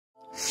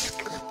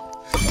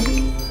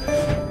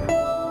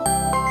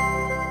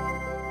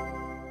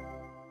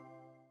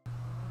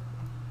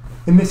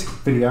In this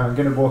video, I'm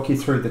going to walk you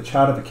through the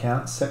chart of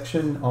accounts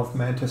section of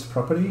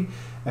MantisProperty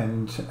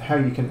and how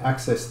you can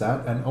access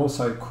that and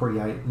also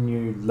create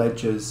new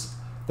ledgers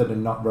that are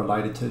not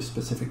related to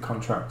specific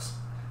contracts.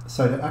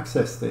 So to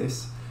access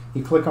this,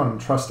 you click on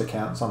Trust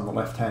Accounts on the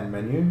left-hand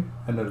menu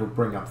and it'll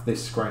bring up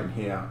this screen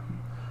here.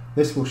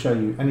 This will show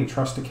you any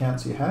trust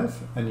accounts you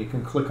have, and you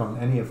can click on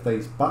any of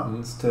these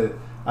buttons to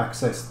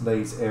access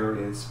these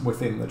areas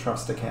within the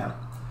trust account.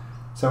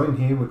 So in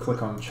here we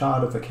click on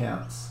Chart of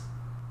Accounts.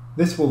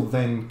 This will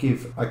then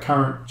give a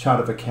current chart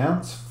of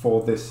accounts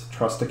for this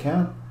trust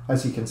account.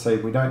 As you can see,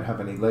 we don't have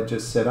any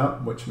ledgers set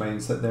up, which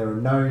means that there are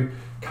no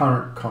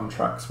current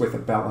contracts with a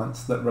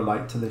balance that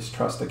relate to this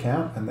trust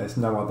account, and there's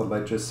no other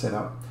ledgers set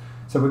up.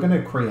 So we're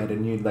going to create a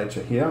new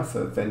ledger here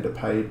for vendor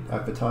paid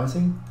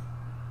advertising.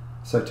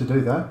 So to do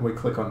that, we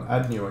click on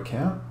Add New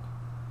Account.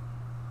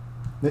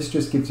 This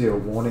just gives you a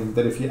warning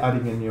that if you're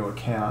adding a new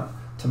account,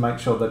 to make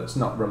sure that it's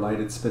not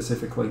related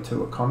specifically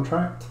to a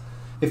contract.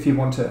 If you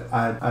want to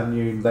add a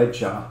new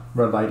ledger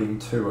relating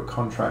to a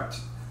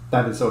contract,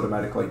 that is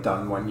automatically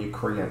done when you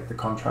create the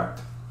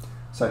contract.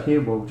 So here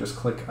we'll just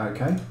click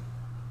OK,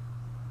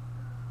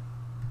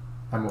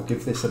 and we'll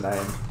give this a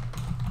name.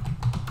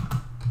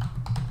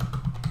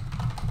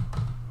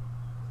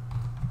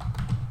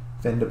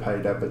 Vendor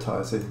paid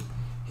advertising.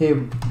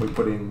 Here we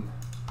put in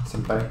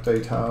some bank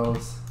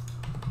details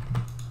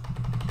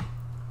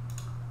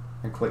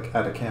and click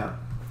Add Account.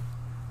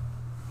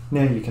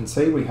 Now you can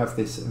see we have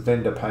this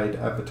vendor paid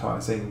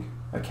advertising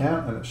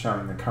account and it's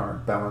showing the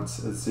current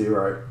balance as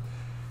 0.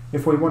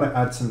 If we want to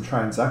add some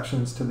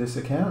transactions to this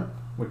account,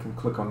 we can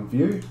click on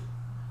View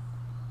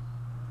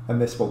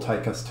and this will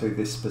take us to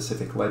this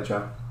specific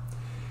ledger.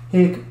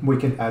 Here we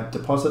can add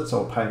deposits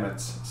or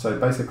payments. So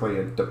basically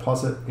a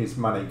deposit is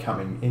money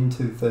coming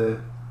into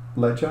the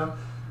ledger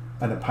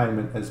and a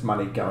payment is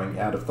money going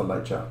out of the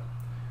ledger.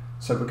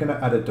 So we're going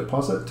to add a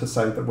deposit to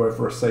say that we've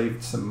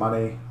received some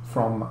money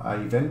from a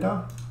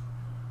vendor.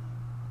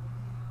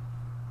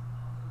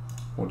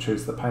 We'll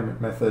choose the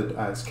payment method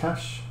as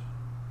cash.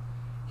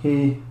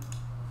 Here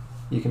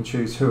you can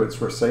choose who it's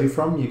received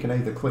from. You can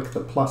either click the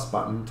plus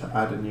button to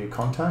add a new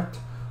contact,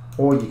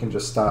 or you can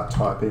just start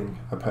typing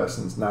a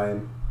person's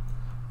name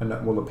and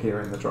it will appear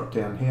in the drop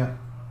down here.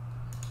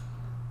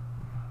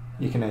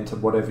 You can enter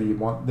whatever you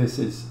want this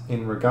is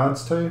in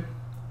regards to,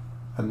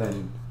 and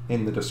then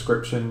in the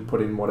description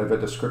put in whatever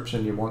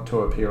description you want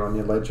to appear on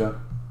your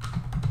ledger.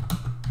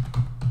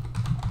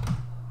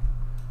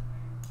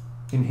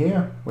 In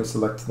here, we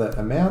select the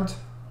amount,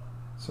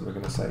 so we're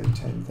going to say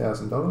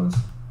 $10,000.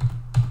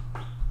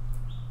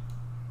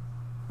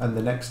 And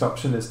the next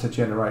option is to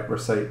generate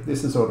receipt.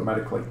 This is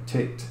automatically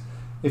ticked.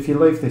 If you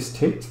leave this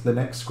ticked, the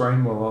next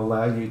screen will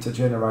allow you to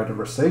generate a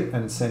receipt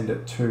and send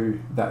it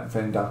to that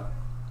vendor.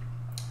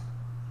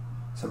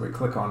 So we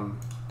click on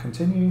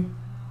Continue.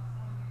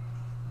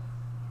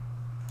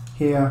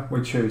 Here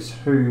we choose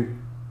who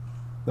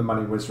the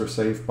money was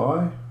received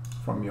by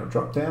from your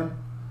drop down,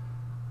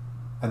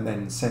 and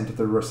then send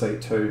the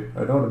receipt to.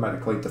 It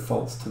automatically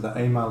defaults to the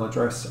email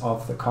address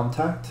of the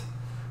contact,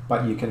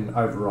 but you can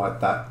overwrite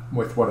that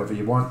with whatever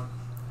you want,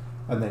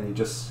 and then you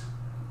just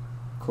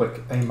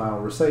click Email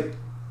Receipt.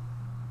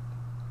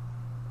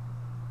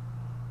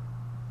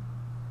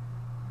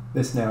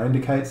 This now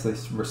indicates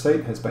this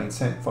receipt has been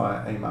sent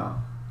via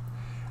email.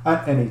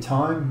 At any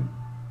time,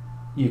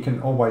 you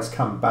can always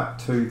come back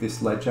to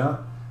this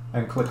ledger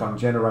and click on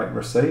Generate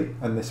Receipt,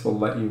 and this will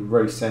let you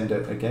resend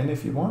it again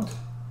if you want.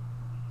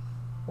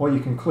 Or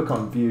you can click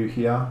on View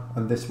here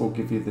and this will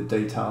give you the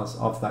details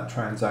of that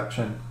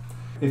transaction.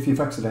 If you've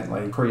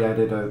accidentally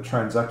created a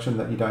transaction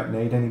that you don't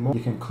need anymore,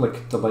 you can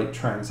click Delete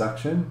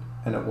Transaction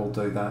and it will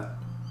do that.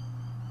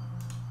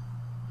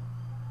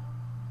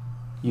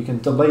 You can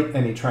delete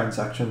any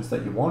transactions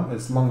that you want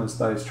as long as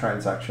those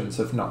transactions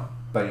have not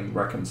been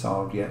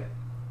reconciled yet.